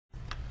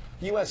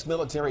U.S.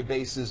 military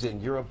bases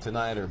in Europe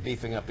tonight are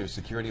beefing up their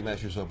security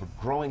measures over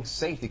growing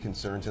safety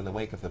concerns in the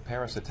wake of the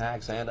Paris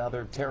attacks and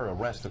other terror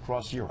arrests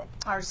across Europe.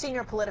 Our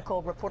senior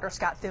political reporter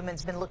Scott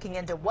Thuman's been looking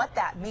into what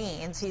that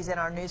means. He's in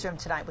our newsroom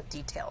tonight with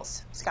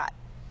details. Scott.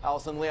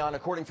 Allison, Leon,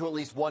 according to at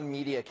least one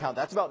media account,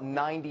 that's about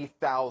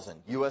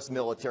 90,000 U.S.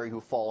 military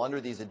who fall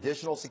under these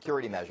additional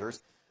security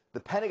measures. The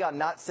Pentagon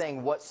not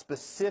saying what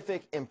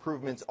specific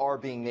improvements are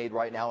being made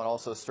right now and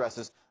also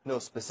stresses no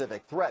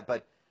specific threat,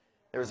 but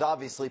there's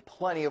obviously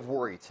plenty of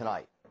worry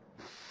tonight.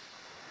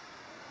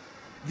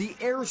 The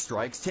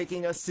airstrikes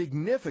taking a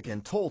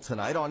significant toll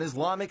tonight on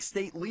Islamic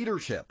State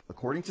leadership,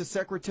 according to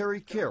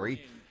Secretary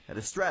Kerry at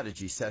a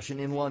strategy session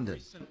in London.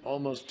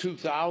 Almost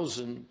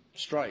 2,000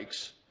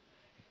 strikes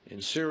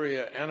in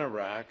Syria and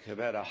Iraq have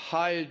had a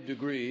high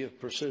degree of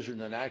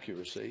precision and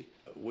accuracy.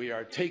 We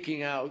are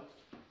taking out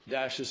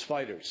Daesh's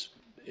fighters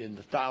in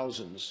the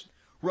thousands.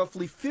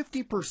 Roughly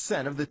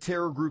 50% of the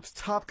terror group's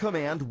top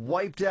command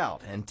wiped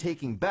out and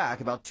taking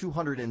back about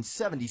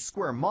 270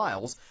 square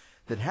miles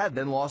that had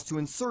been lost to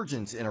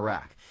insurgents in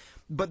Iraq.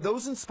 But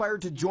those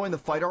inspired to join the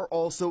fight are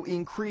also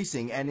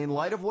increasing, and in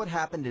light of what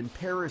happened in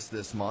Paris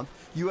this month,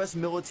 U.S.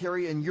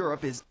 military in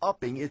Europe is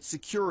upping its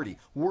security,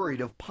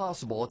 worried of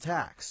possible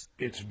attacks.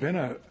 It's been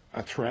a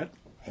threat,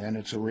 and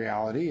it's a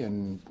reality,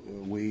 and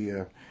we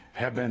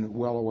have been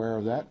well aware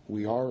of that.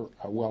 We are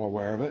well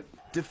aware of it.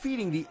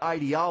 Defeating the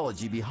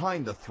ideology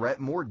behind the threat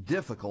more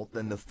difficult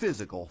than the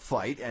physical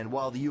fight, and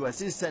while the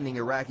U.S. is sending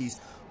Iraqis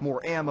more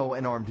ammo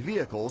and armed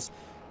vehicles,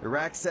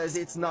 Iraq says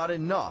it's not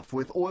enough.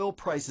 With oil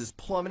prices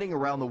plummeting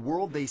around the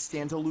world, they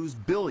stand to lose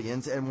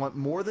billions and want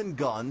more than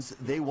guns.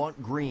 They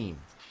want green.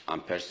 I'm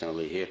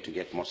personally here to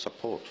get more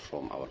support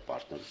from our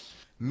partners.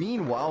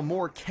 Meanwhile,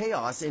 more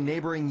chaos in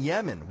neighboring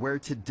Yemen, where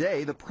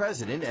today the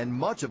president and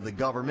much of the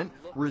government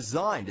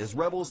resigned as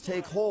rebels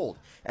take hold,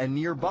 and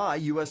nearby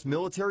U.S.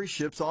 military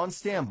ships on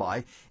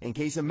standby in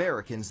case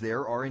Americans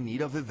there are in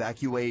need of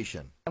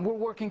evacuation. And we're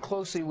working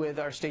closely with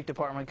our State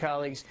Department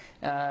colleagues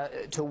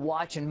to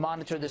watch and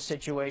monitor the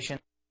situation.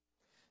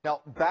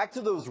 Now, back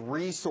to those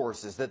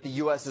resources that the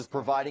U.S. is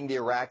providing the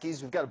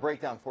Iraqis. We've got a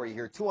breakdown for you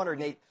here.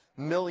 $208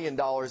 million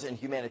in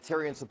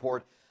humanitarian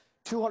support,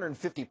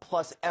 250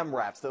 plus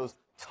MRAPs, those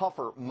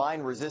tougher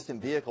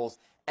mine-resistant vehicles,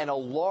 and a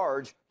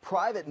large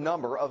private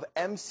number of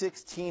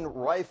M16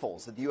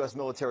 rifles that the U.S.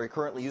 military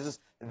currently uses.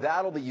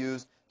 That'll be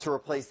used to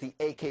replace the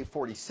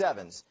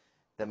AK-47s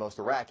that most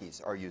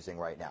Iraqis are using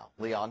right now.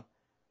 Leon?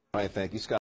 All right, thank you, Scott.